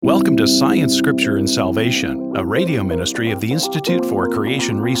Welcome to Science, Scripture, and Salvation, a radio ministry of the Institute for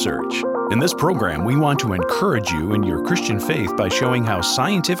Creation Research. In this program, we want to encourage you in your Christian faith by showing how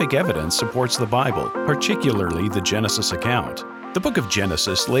scientific evidence supports the Bible, particularly the Genesis account. The book of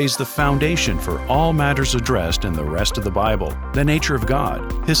Genesis lays the foundation for all matters addressed in the rest of the Bible: the nature of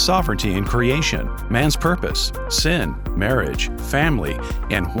God, His sovereignty in creation, man's purpose, sin, marriage, family,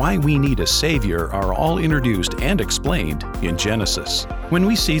 and why we need a Savior are all introduced and explained in Genesis. When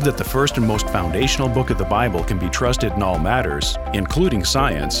we see that the first and most foundational book of the Bible can be trusted in all matters, including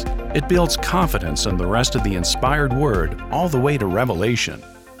science, it builds confidence in the rest of the inspired Word all the way to Revelation.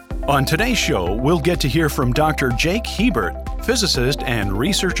 On today's show, we'll get to hear from Dr. Jake Hebert, physicist and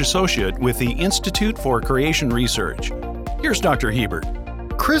research associate with the Institute for Creation Research. Here's Dr. Hebert.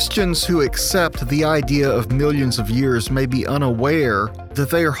 Christians who accept the idea of millions of years may be unaware that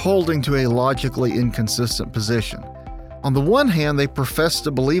they are holding to a logically inconsistent position. On the one hand, they profess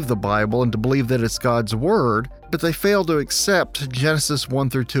to believe the Bible and to believe that it's God's Word, but they fail to accept Genesis 1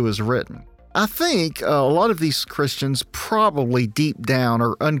 through 2 as written. I think a lot of these Christians probably deep down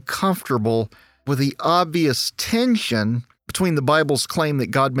are uncomfortable with the obvious tension between the Bible's claim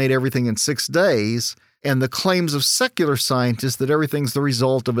that God made everything in 6 days and the claims of secular scientists that everything's the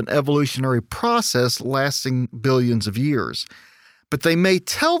result of an evolutionary process lasting billions of years. But they may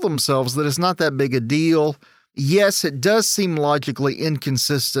tell themselves that it's not that big a deal. Yes, it does seem logically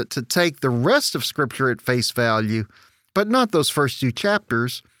inconsistent to take the rest of Scripture at face value, but not those first 2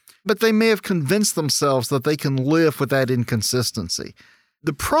 chapters. But they may have convinced themselves that they can live with that inconsistency.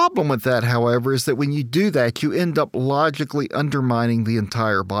 The problem with that, however, is that when you do that, you end up logically undermining the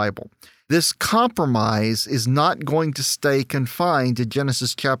entire Bible. This compromise is not going to stay confined to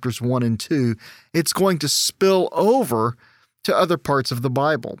Genesis chapters 1 and 2. It's going to spill over to other parts of the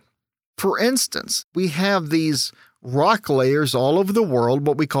Bible. For instance, we have these rock layers all over the world,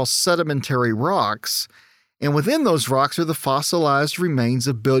 what we call sedimentary rocks, and within those rocks are the fossilized remains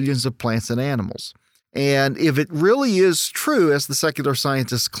of billions of plants and animals. And if it really is true, as the secular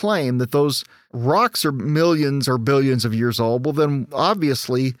scientists claim, that those rocks are millions or billions of years old, well then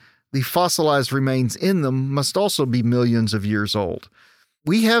obviously the fossilized remains in them must also be millions of years old.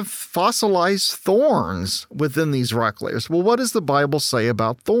 We have fossilized thorns within these rock layers. Well, what does the Bible say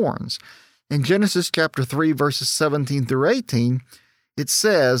about thorns? In Genesis chapter 3, verses 17 through 18, it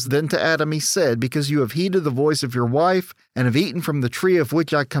says, "Then to Adam he said, Because you have heeded the voice of your wife, and have eaten from the tree of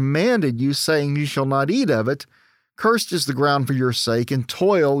which I commanded you, saying, You shall not eat of it, cursed is the ground for your sake, and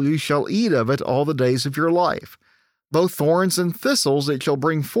toil you shall eat of it all the days of your life. Both thorns and thistles it shall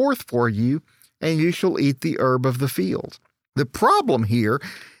bring forth for you, and you shall eat the herb of the field." The problem here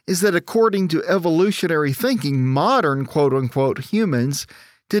is that according to evolutionary thinking, modern quote-unquote humans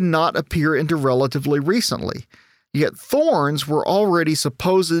did not appear until relatively recently. Yet thorns were already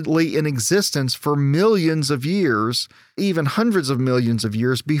supposedly in existence for millions of years, even hundreds of millions of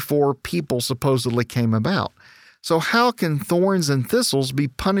years before people supposedly came about. So how can thorns and thistles be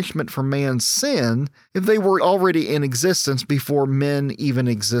punishment for man's sin if they were already in existence before men even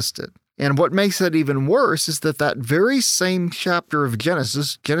existed? And what makes that even worse is that very same chapter of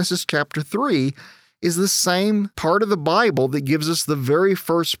Genesis, Genesis chapter 3, is the same part of the Bible that gives us the very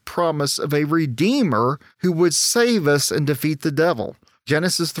first promise of a Redeemer who would save us and defeat the devil.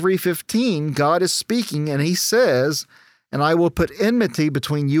 Genesis 3:15, God is speaking and He says, "And I will put enmity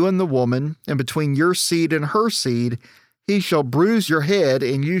between you and the woman, and between your seed and her seed. He shall bruise your head,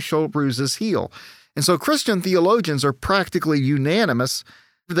 and you shall bruise his heel." And so Christian theologians are practically unanimous.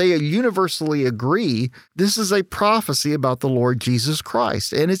 They universally agree this is a prophecy about the Lord Jesus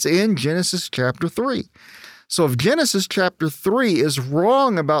Christ, and it's in Genesis chapter 3. So if Genesis chapter 3 is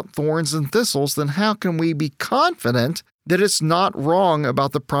wrong about thorns and thistles, then how can we be confident that it's not wrong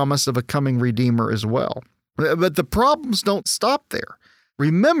about the promise of a coming Redeemer as well? But the problems don't stop there.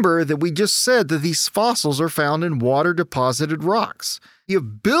 Remember that we just said that these fossils are found in water-deposited rocks. You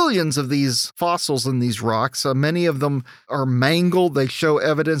have billions of these fossils in these rocks. Many of them are mangled. They show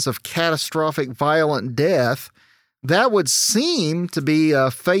evidence of catastrophic violent death. That would seem to be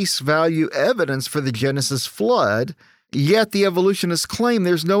face value evidence for the Genesis flood, yet the evolutionists claim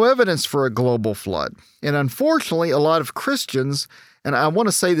there's no evidence for a global flood. And unfortunately, a lot of Christians, and I want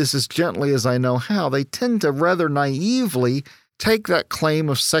to say this as gently as I know how, they tend to rather naively take that claim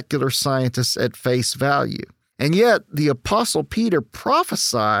of secular scientists at face value. And yet, the Apostle Peter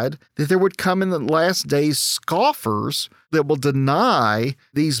prophesied that there would come in the last days scoffers that will deny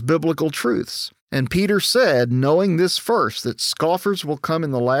these biblical truths. And Peter said, knowing this first, that scoffers will come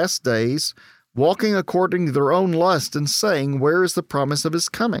in the last days, walking according to their own lust and saying, Where is the promise of his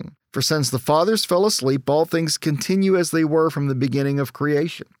coming? For since the fathers fell asleep, all things continue as they were from the beginning of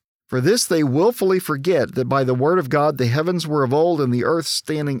creation. For this they willfully forget that by the word of God the heavens were of old, and the earth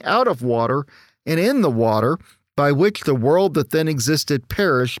standing out of water and in the water, by which the world that then existed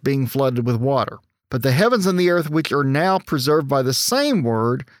perished, being flooded with water. But the heavens and the earth, which are now preserved by the same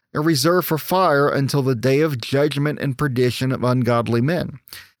word, are reserved for fire until the day of judgment and perdition of ungodly men.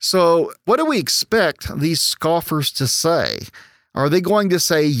 So, what do we expect these scoffers to say? Are they going to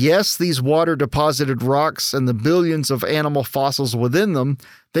say, yes, these water-deposited rocks and the billions of animal fossils within them,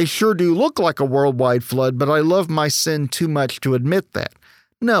 they sure do look like a worldwide flood, but I love my sin too much to admit that?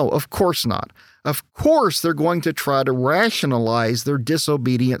 No, of course not. Of course, they're going to try to rationalize their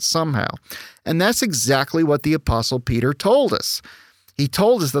disobedience somehow. And that's exactly what the Apostle Peter told us. He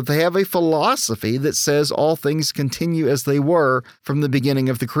told us that they have a philosophy that says all things continue as they were from the beginning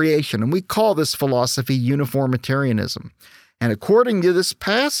of the creation. And we call this philosophy uniformitarianism. And according to this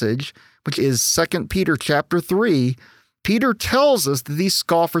passage, which is 2 Peter chapter 3, Peter tells us that these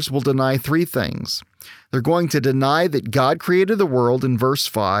scoffers will deny three things. They're going to deny that God created the world in verse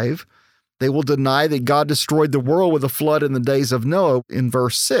 5. They will deny that God destroyed the world with a flood in the days of Noah in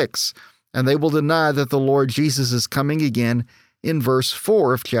verse 6. And they will deny that the Lord Jesus is coming again in verse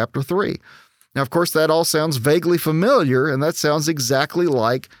 4 of chapter 3. Now, of course, that all sounds vaguely familiar, and that sounds exactly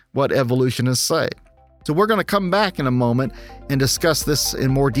like what evolutionists say. So we're going to come back in a moment and discuss this in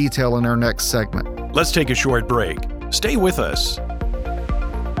more detail in our next segment. Let's take a short break. Stay with us.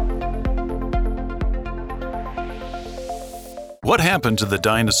 What happened to the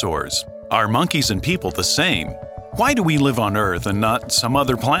dinosaurs? Are monkeys and people the same? Why do we live on Earth and not some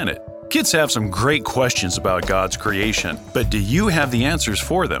other planet? Kids have some great questions about God's creation, but do you have the answers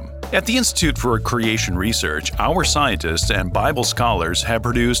for them? At the Institute for Creation Research, our scientists and Bible scholars have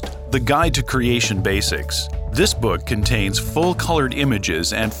produced The Guide to Creation Basics. This book contains full-colored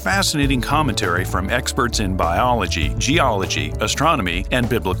images and fascinating commentary from experts in biology, geology, astronomy, and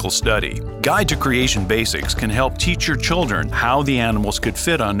biblical study. Guide to Creation Basics can help teach your children how the animals could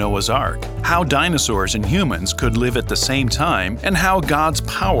fit on Noah's Ark, how dinosaurs and humans could live at the same time, and how God's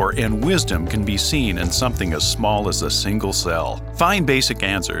power and wisdom can be seen in something as small as a single cell. Find basic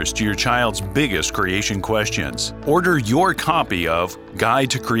answers to your child's biggest creation questions. Order your copy of Guide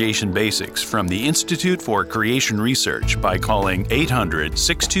to Creation Basics from the Institute for Creation Research by calling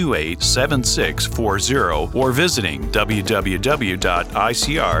 800-628-7640 or visiting www.icr.org.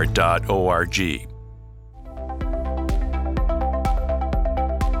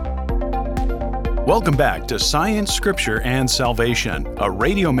 Welcome back to Science, Scripture, and Salvation, a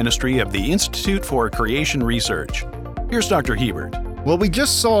radio ministry of the Institute for Creation Research. Here's Dr. Hebert. Well, we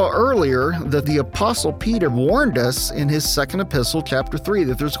just saw earlier that the Apostle Peter warned us in his second epistle, chapter 3,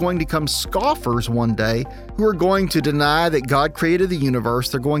 that there's going to come scoffers one day who are going to deny that God created the universe.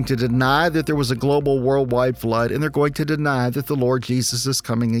 They're going to deny that there was a global worldwide flood, and they're going to deny that the Lord Jesus is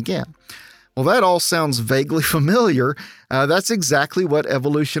coming again. Well, that all sounds vaguely familiar. That's exactly what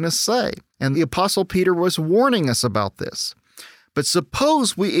evolutionists say. And the Apostle Peter was warning us about this. But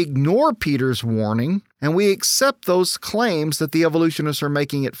suppose we ignore Peter's warning and we accept those claims that the evolutionists are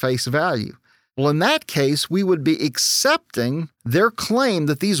making at face value. Well, in that case, we would be accepting their claim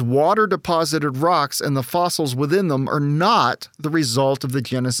that these water-deposited rocks and the fossils within them are not the result of the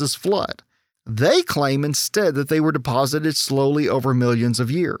Genesis flood. They claim instead that they were deposited slowly over millions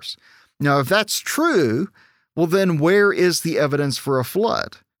of years. Now, if that's true, well, then where is the evidence for a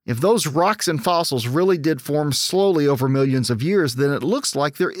flood? If those rocks and fossils really did form slowly over millions of years, then it looks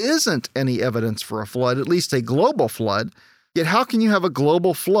like there isn't any evidence for a flood, at least a global flood. Yet how can you have a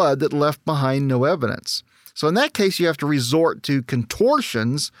global flood that left behind no evidence? So in that case, you have to resort to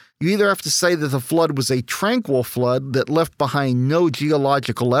contortions. You either have to say that the flood was a tranquil flood that left behind no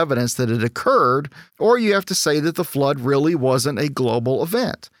geological evidence that it occurred, or you have to say that the flood really wasn't a global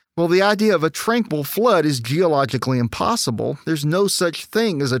event. Well, the idea of a tranquil flood is geologically impossible. There's no such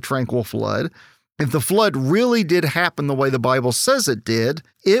thing as a tranquil flood. If the flood really did happen the way the Bible says it did,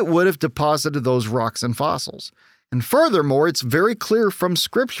 it would have deposited those rocks and fossils. And furthermore, it's very clear from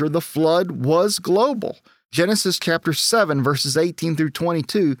Scripture the flood was global. Genesis chapter 7, verses 18 through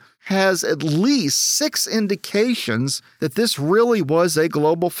 22 has at least 6 indications that this really was a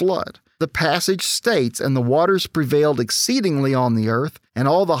global flood. The passage states, "And the waters prevailed exceedingly on the earth, and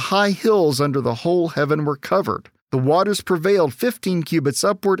all the high hills under the whole heaven were covered. The waters prevailed 15 cubits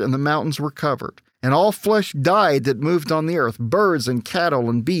upward, and the mountains were covered. And all flesh died that moved on the earth, birds and cattle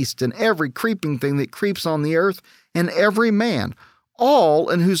and beasts, and every creeping thing that creeps on the earth, and every man, all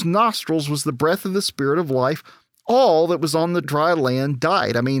in whose nostrils was the breath of the Spirit of life, all that was on the dry land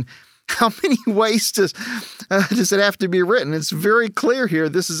died." I mean, how many ways does it have to be written? It's very clear here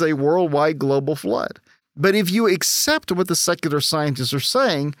this is a worldwide global flood. But if you accept what the secular scientists are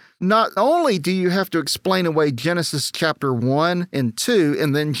saying, not only do you have to explain away Genesis chapter 1 and 2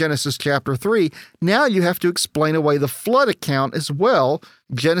 and then Genesis chapter 3, now you have to explain away the flood account as well,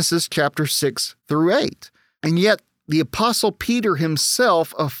 Genesis chapter 6 through 8. And yet, the Apostle Peter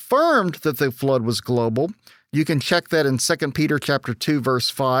himself affirmed that the flood was global. You can check that in 2 Peter chapter 2, verse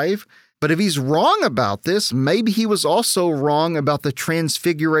 5. But if he's wrong about this, maybe he was also wrong about the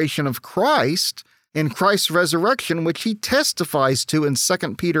transfiguration of Christ and Christ's resurrection, which he testifies to in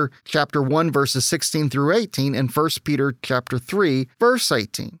 2 Peter chapter 1, verses 16 through 18, and 1 Peter chapter 3, verse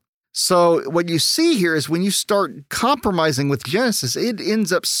 18. So what you see here is when you start compromising with Genesis, it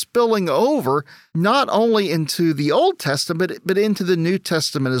ends up spilling over not only into the Old Testament, but into the New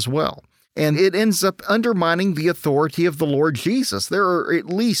Testament as well. And it ends up undermining the authority of the Lord Jesus. There are at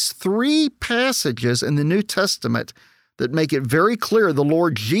least 3 passages in the New Testament that make it very clear the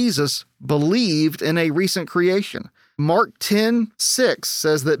Lord Jesus believed in a recent creation. Mark 10:6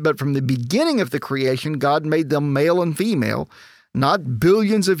 says that, but from the beginning of the creation, God made them male and female, not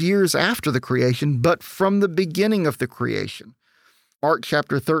billions of years after the creation, but from the beginning of the creation. Mark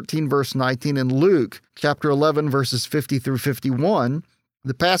chapter 13, verse 19, and Luke chapter 11, verses 50 through 51,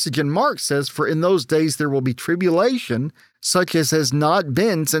 the passage in Mark says, for in those days there will be tribulation, such as has not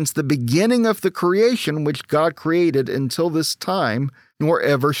been since the beginning of the creation which God created until this time, nor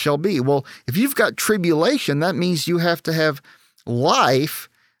ever shall be. Well, if you've got tribulation, that means you have to have life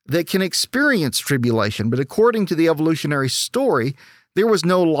that can experience tribulation. But according to the evolutionary story, there was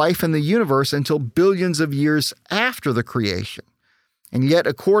no life in the universe until billions of years after the creation. And yet,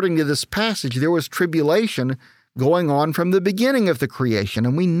 according to this passage, there was tribulation going on from the beginning of the creation.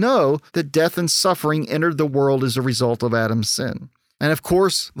 And we know that death and suffering entered the world as a result of Adam's sin. And of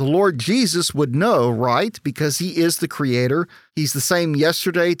course, the Lord Jesus would know, right? Because he is the creator. He's the same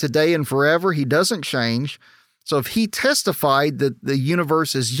yesterday, today, and forever. He doesn't change. So if he testified that the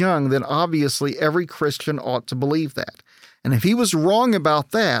universe is young, then obviously every Christian ought to believe that. And if he was wrong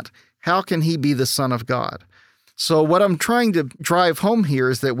about that, how can he be the Son of God? So what I'm trying to drive home here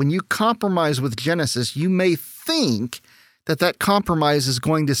is that when you compromise with Genesis, you may think that that compromise is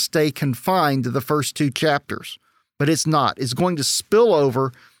going to stay confined to the first 2 chapters, but it's not. It's going to spill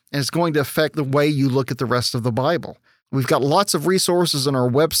over, and it's going to affect the way you look at the rest of the Bible. We've got lots of resources on our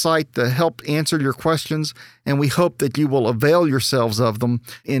website to help answer your questions, and we hope that you will avail yourselves of them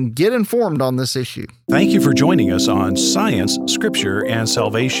and get informed on this issue. Thank you for joining us on Science, Scripture, and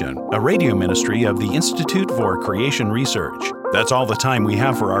Salvation, a radio ministry of the Institute for Creation Research. That's all the time we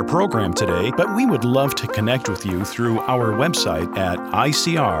have for our program today, but we would love to connect with you through our website at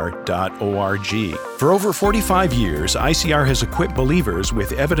icr.org. For over 45 years, ICR has equipped believers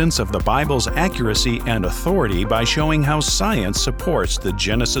with evidence of the Bible's accuracy and authority by showing how science supports the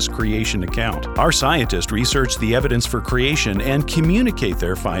Genesis creation account. Our scientists research the evidence for creation and communicate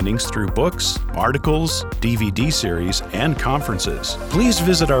their findings through books, articles, DVD series, and conferences. Please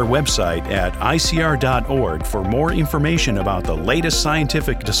visit our website at icr.org for more information about the latest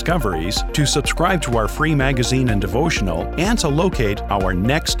scientific discoveries, to subscribe to our free magazine and devotional, and to locate our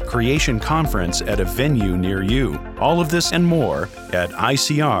next creation conference at a venue near you. All of this and more at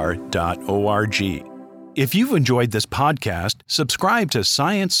icr.org. If you've enjoyed this podcast, subscribe to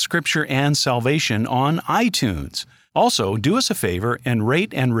Science, Scripture, and Salvation on iTunes. Also, do us a favor and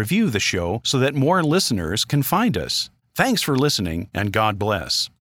rate and review the show so that more listeners can find us. Thanks for listening, and God bless.